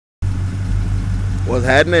What's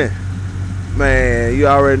happening? Man, you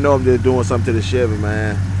already know I'm just doing something to the Chevy,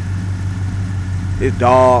 man. It's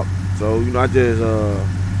dark, so I just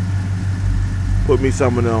put me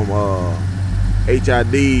some of them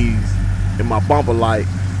HIDs in my bumper light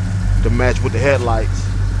to match with the headlights.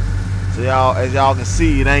 So y'all, as y'all can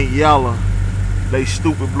see, it ain't yellow. They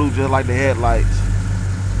stupid blue just like the headlights.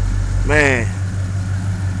 Man,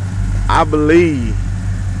 I believe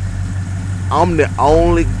I'm the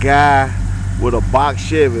only guy with a box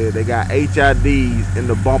Chevy that got HIDs in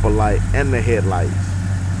the bumper light and the headlights.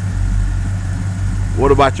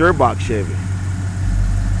 What about your box Chevy?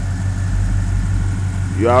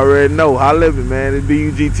 You already know. Holla at me, man. It's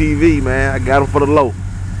BUG TV, man. I got them for the low.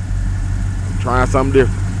 I'm trying something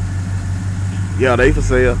different. Yeah, they for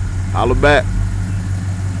sale. Holla back.